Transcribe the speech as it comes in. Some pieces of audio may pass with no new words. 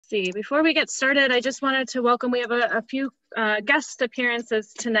See, before we get started, I just wanted to welcome, we have a few guest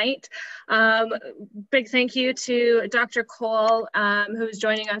appearances tonight. Big thank you to Dr. Cole, who's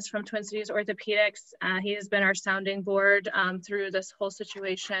joining us from Twin Cities Orthopedics. He has been our sounding board through this whole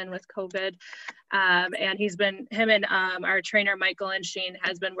situation with COVID. And him and our trainer, Michael and Sheen,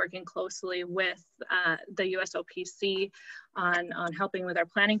 has been working closely with the USOPC on helping with our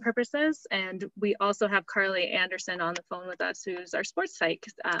planning purposes. And we also have Carly Anderson on the phone with us, who's our sports psych.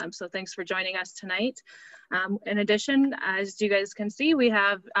 So thanks for joining us tonight. In addition, as you guys can see, we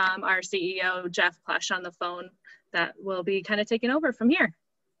have our CEO, Jeff Plush, on the phone that will be kind of taking over from here.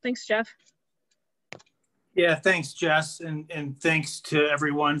 Thanks, Jeff. Yeah, thanks, Jess. And thanks to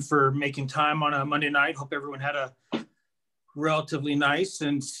everyone for making time on a Monday night. Hope everyone had a relatively nice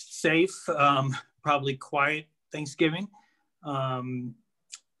and safe, probably quiet Thanksgiving.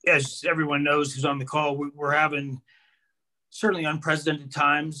 As everyone knows who's on the call, we're having certainly unprecedented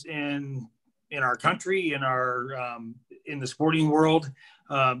times in our country, in the sporting world.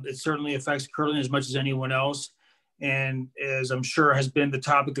 It certainly affects curling as much as anyone else. And as I'm sure has been the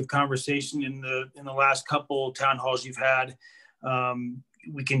topic of conversation in the last couple town halls you've had,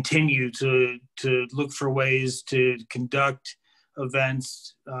 we continue to look for ways to conduct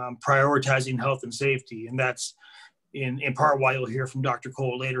events, prioritizing health and safety. And that's in part why you'll hear from Dr.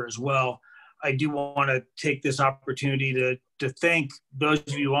 Cole later as well. I do want to take this opportunity to thank those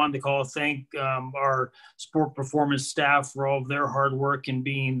of you on the call, thank our sport performance staff for all of their hard work and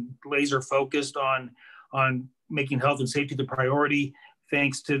being laser focused on making health and safety the priority.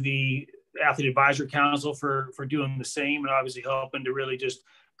 Thanks to the Athlete Advisory Council for doing the same and obviously helping to really just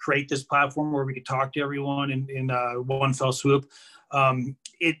create this platform where we could talk to everyone in one fell swoop.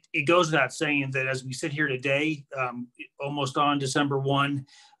 It goes without saying that as we sit here today, almost on December 1,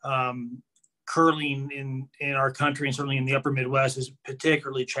 curling in our country and certainly in the upper Midwest is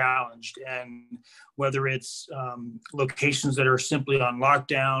particularly challenged. And whether it's locations that are simply on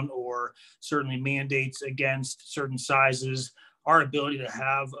lockdown or certainly mandates against certain sizes, our ability to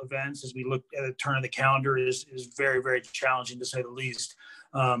have events as we look at the turn of the calendar is very, very challenging to say the least.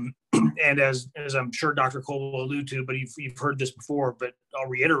 And as I'm sure Dr. Cole will allude to, but you've heard this before, but I'll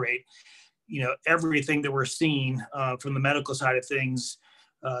reiterate, everything that we're seeing from the medical side of things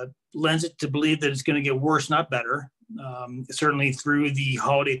lends it to believe that it's going to get worse, not better, certainly through the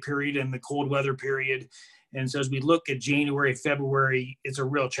holiday period and the cold weather period. And so as we look at January, February, it's a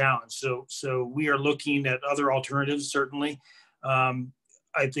real challenge. So we are looking at other alternatives, certainly.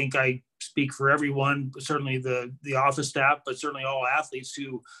 I think I speak for everyone, certainly the office staff, but certainly all athletes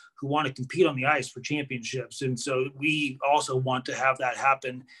who want to compete on the ice for championships. And so we also want to have that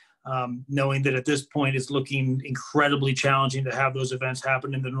happen, knowing that at this point it's looking incredibly challenging to have those events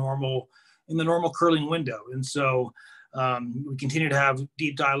happen in the normal curling window. And so we continue to have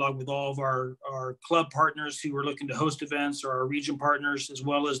deep dialogue with all of our club partners who are looking to host events, or our region partners, as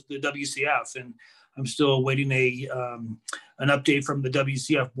well as the WCF. And I'm still awaiting an update from the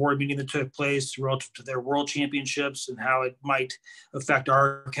WCF board meeting that took place relative to their world championships and how it might affect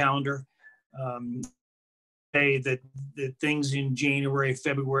our calendar. Say that things in January,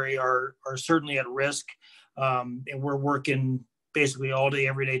 February are certainly at risk. And we're working basically all day,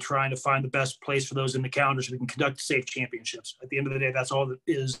 every day, trying to find the best place for those in the calendar so we can conduct safe championships. At the end of the day, that's all that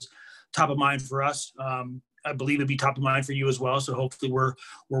is top of mind for us. I believe it'd be top of mind for you as well. So hopefully we're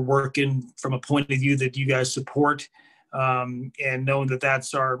working from a point of view that you guys support, and knowing that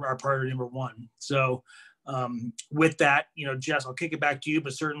that's our priority number one. So with that, Jess, I'll kick it back to you,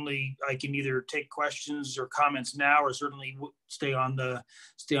 but certainly I can either take questions or comments now, or certainly stay on the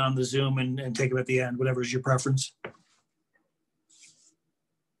Zoom and take them at the end, whatever is your preference.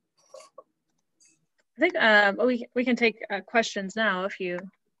 I think we can take questions now if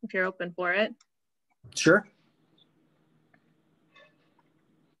you're open for it. Sure.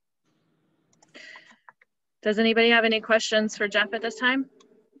 Does anybody have any questions for Jeff at this time?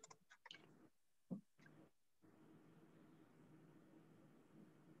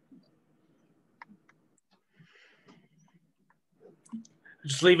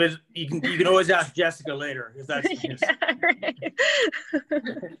 Just leave it. You can always ask Jessica later if that's the case. Yeah, right.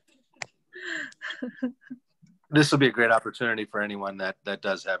 This will be a great opportunity for anyone that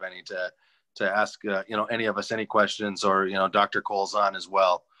does have any to ask any of us any questions, or Dr. Cole's on as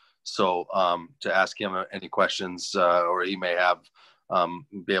well, so to ask him any questions, or he may have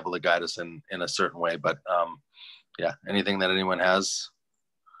be able to guide us in a certain way. But yeah, anything that anyone has.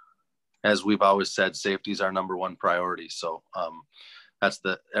 As we've always said, safety is our number one priority. So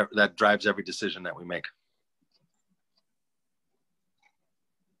that drives every decision that we make.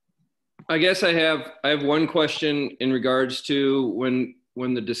 I guess I have one question in regards to when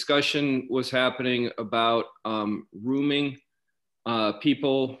when the discussion was happening about rooming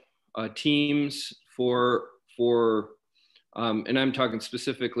people, teams and I'm talking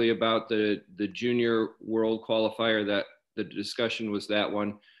specifically about the junior world qualifier, that the discussion was that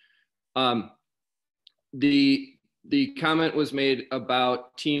one. The comment was made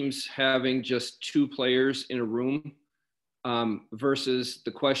about teams having just 2 players in a room, versus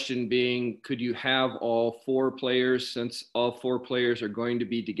the question being, could you have all 4 players, since all 4 players are going to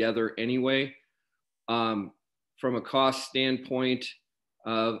be together anyway? From a cost standpoint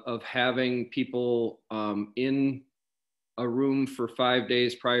of having people in a room for 5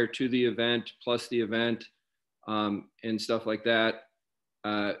 days prior to the event, plus the event, and stuff like that,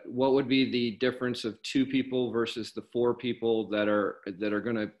 what would be the difference of 2 people versus the 4 people that are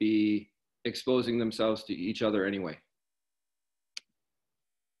going to be exposing themselves to each other anyway?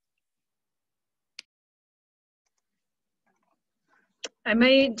 I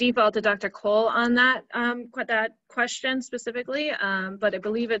may default to Dr. Cole on that question specifically, but I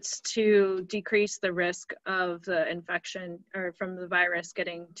believe it's to decrease the risk of the infection or from the virus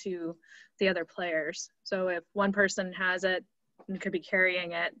getting to the other players. So if one person has it and could be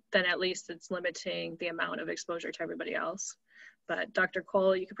carrying it, then at least it's limiting the amount of exposure to everybody else. But Dr.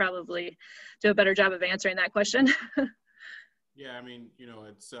 Cole, you could probably do a better job of answering that question. Yeah, I mean, you know,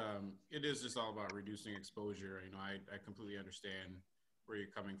 it is just all about reducing exposure. You know, I completely understand where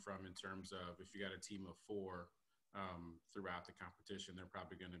you're coming from in terms of if you got a team of 4 throughout the competition, they're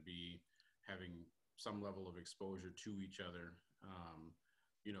probably going to be having some level of exposure to each other,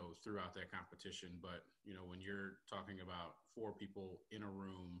 you know, throughout that competition. But, you know, when you're talking about 4 people in a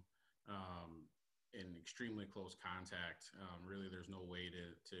room in extremely close contact, really there's no way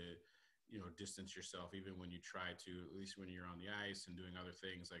to you know, distance yourself, even when you try to, at least when you're on the ice and doing other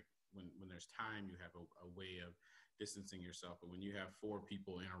things. Like when there's time, you have a way of distancing yourself. But when you have 4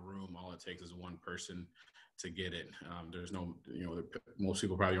 people in a room, all it takes is one person to get it. There's no, you know, most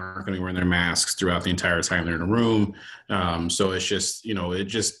people probably aren't going to be wearing their masks throughout the entire time they're in a room. So it's just, you know, it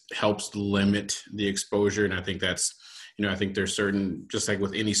just helps limit the exposure. And I think that's, you know, I think there's certain, just like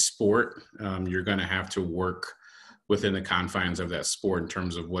with any sport, you're going to have to work within the confines of that sport in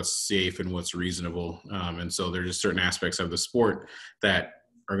terms of what's safe and what's reasonable. And so there's just certain aspects of the sport that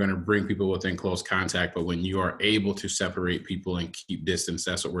are going to bring people within close contact. But when you are able to separate people and keep distance,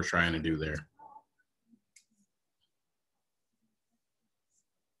 that's what we're trying to do there.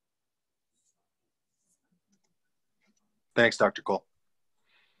 Thanks, Dr. Cole.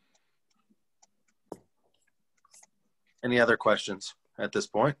 Any other questions at this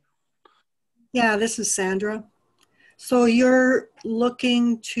point? Yeah, this is Sandra. So you're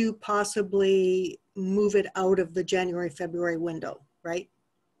looking to possibly move it out of the January, February window, right?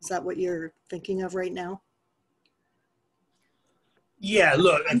 Is that what you're thinking of right now? Yeah,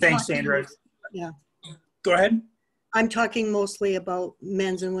 look, and thanks, Sandra. Yeah. Go ahead. I'm talking mostly about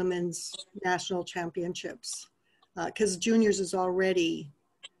men's and women's national championships, because juniors is already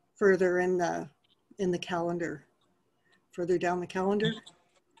further in the calendar, further down the calendar.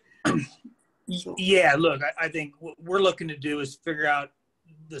 So. Yeah, look, I think what we're looking to do is figure out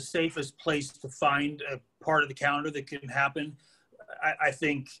the safest place to find a part of the calendar that can happen. I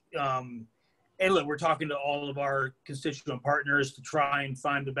think, and look, we're talking to all of our constituent partners to try and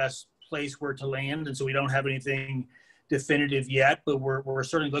find the best place where to land. And so we don't have anything definitive yet, but we're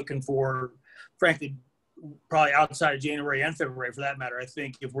certainly looking for, frankly, probably outside of January and February for that matter. I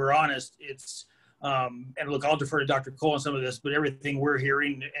think if we're honest, it's, and look, I'll defer to Dr. Cole on some of this, but everything we're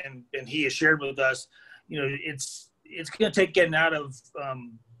hearing and he has shared with us, you know, it's going to take getting out of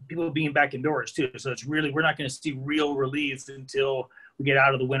people being back indoors too. So it's really, we're not going to see real relief until we get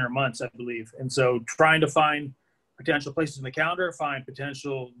out of the winter months, I believe. And so trying to find potential places in the calendar, find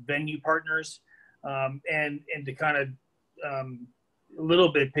potential venue partners, and to kind of a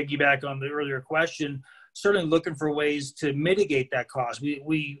little bit piggyback on the earlier question, certainly looking for ways to mitigate that cost.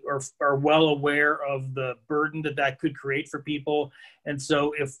 We are well aware of the burden that could create for people. And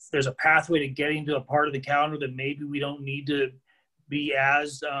so if there's a pathway to getting to a part of the calendar that maybe we don't need to be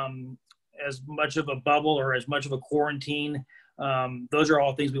as much of a bubble or as much of a quarantine, those are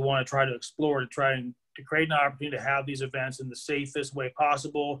all things we want to try to explore, to try and to create an opportunity to have these events in the safest way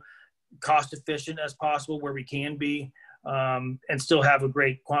possible, cost efficient as possible where we can be, and still have a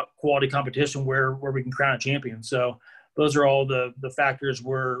great quality competition where we can crown a champion. So those are all the factors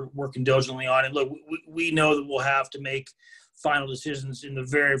we're working diligently on. And look, we know that we'll have to make final decisions in the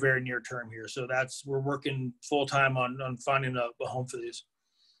very, very near term here. So we're working full time on finding a home for these.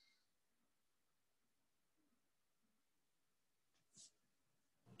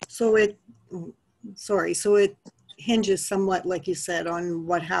 So hinges somewhat, like you said, on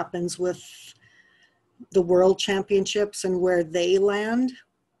what happens with the World Championships and where they land,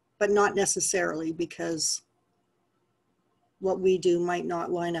 but not necessarily, because what we do might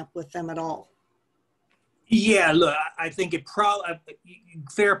not line up with them at all. Yeah, look, I think it probably,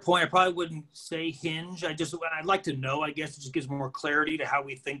 fair point. I probably wouldn't say hinge. I'd like to know, I guess it just gives more clarity to how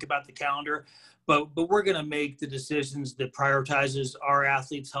we think about the calendar. But we're going to make the decisions that prioritizes our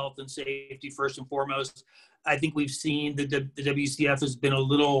athletes' health and safety first and foremost. I think we've seen that the WCF has been a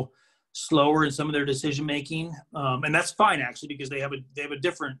little slower in some of their decision making, and that's fine actually, because they have a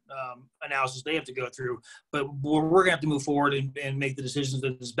different analysis they have to go through. But we're going to have to move forward and make the decisions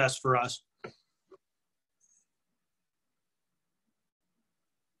that is best for us.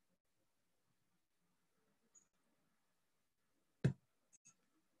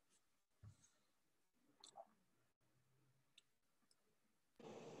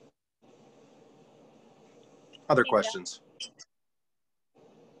 Other questions?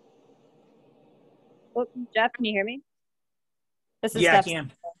 Oh, Jeff, can you hear me? This is Yeah, Steph. I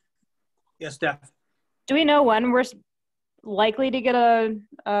can. Yes, Steph. Do we know when we're likely to get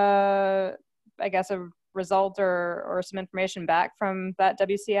I guess, a result or some information back from that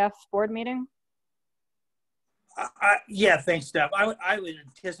WCF board meeting? Yeah, thanks, Steph. I would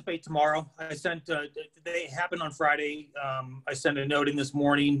anticipate tomorrow. I sent, they happened on Friday. I sent a note in this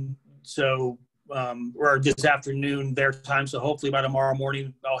morning, so or this afternoon their time. So hopefully by tomorrow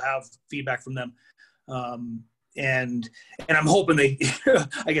morning I'll have feedback from them. And I'm hoping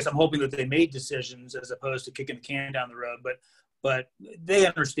I guess I'm hoping that they made decisions as opposed to kicking the can down the road. But they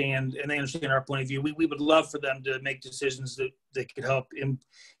understand, and they understand our point of view. We would love for them to make decisions that could help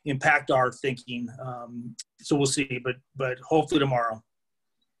impact our thinking. So we'll see, but hopefully tomorrow.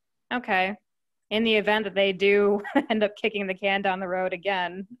 Okay. In the event that they do end up kicking the can down the road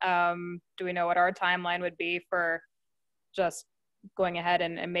again, do we know what our timeline would be for just going ahead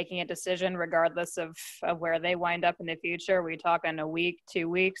and making a decision regardless of where they wind up in the future? Are we talking a week, 2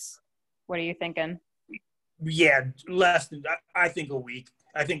 weeks? What are you thinking? Yeah, less than, I think a week.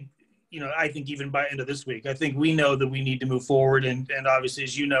 I think even by end of this week, I think we know that we need to move forward. And obviously,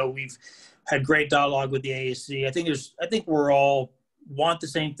 as you know, we've had great dialogue with the AAC. I think we're all want the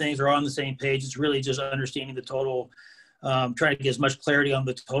same things, are on the same page. It's really just understanding the total, trying to get as much clarity on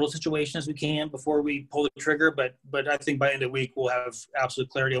the total situation as we can before we pull the trigger. But I think by end of the week, we'll have absolute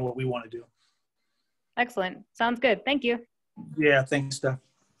clarity on what we want to do. Excellent. Sounds good. Thank you. Yeah, thanks, Steph.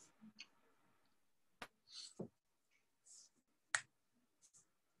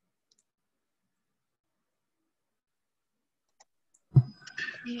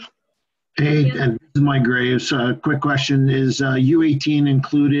 Hey, and this is Mike Graves. Quick question. Is U18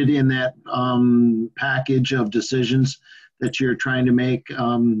 included in that package of decisions that you're trying to make?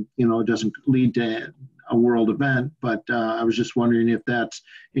 It doesn't lead to a world event, but I was just wondering if that's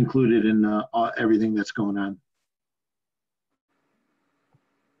included in everything that's going on.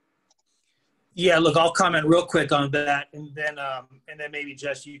 Yeah, look, I'll comment real quick on that, and then maybe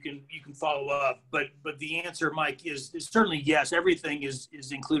Jess, you can follow up. But the answer, Mike, is certainly yes. Everything is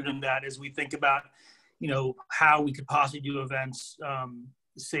included in that as we think about, how we could possibly do events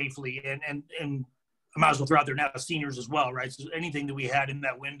safely, and I might as well throw out there now seniors as well, right? So anything that we had in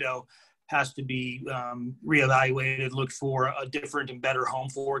that window has to be reevaluated, looked for a different and better home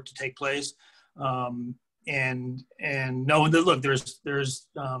for it to take place. And knowing that, look, there's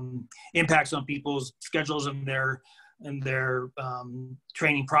impacts on people's schedules and their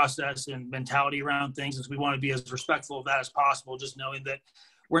training process and mentality around things, as we want to be as respectful of that as possible. Just knowing that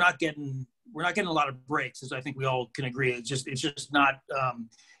we're not getting a lot of breaks, as I think we all can agree. It's just not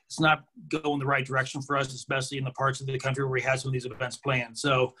it's not going the right direction for us, especially in the parts of the country where we had some of these events planned.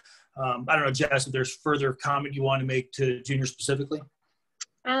 So I don't know, Jess, if there's further comment you want to make to junior specifically.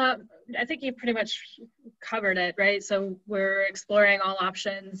 I think you pretty much covered it, right? So we're exploring all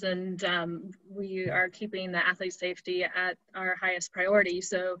options, and we are keeping the athlete safety at our highest priority.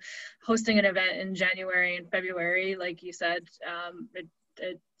 So hosting an event in January and February, like you said,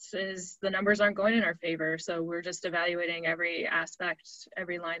 the numbers aren't going in our favor. So we're just evaluating every aspect,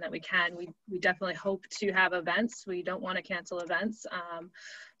 every line that we can. We definitely hope to have events. We don't want to cancel events.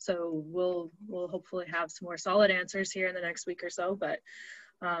 So we'll hopefully have some more solid answers here in the next week or so, but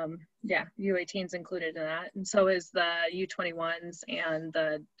yeah, U18 is included in that, and so is the U21s and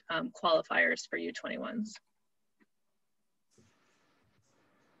the qualifiers for U21s.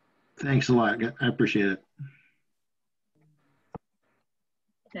 Thanks a lot. I appreciate it.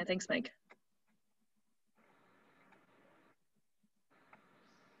 Yeah, thanks, Mike.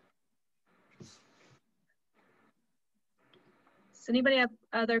 Does anybody have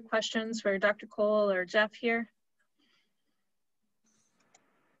other questions for Dr. Cole or Jeff here?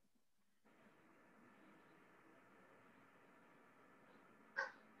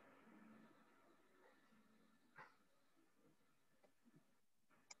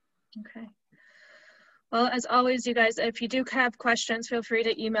 Okay. Well, as always, you guys, if you do have questions, feel free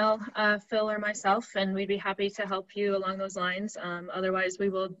to email Phil or myself, and we'd be happy to help you along those lines. Otherwise, we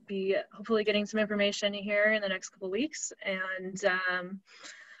will be hopefully getting some information here in the next couple of weeks, and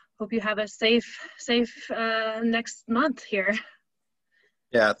hope you have a safe next month here.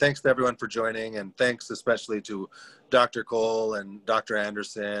 Yeah, thanks to everyone for joining, and thanks especially to Dr. Cole and Dr.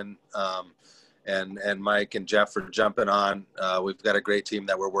 Anderson and Mike and Jeff for jumping on. We've got a great team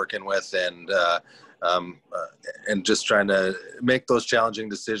that we're working with, and just trying to make those challenging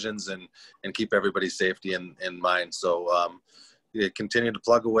decisions and keep everybody's safety in mind. So yeah, continue to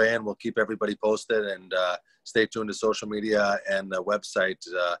plug away, and we'll keep everybody posted, and stay tuned to social media and the website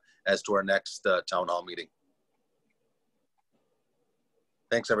as to our next town hall meeting.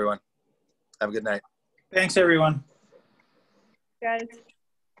 Thanks, everyone. Have a good night. Thanks, everyone. Guys.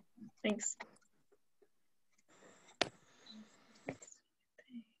 Thanks.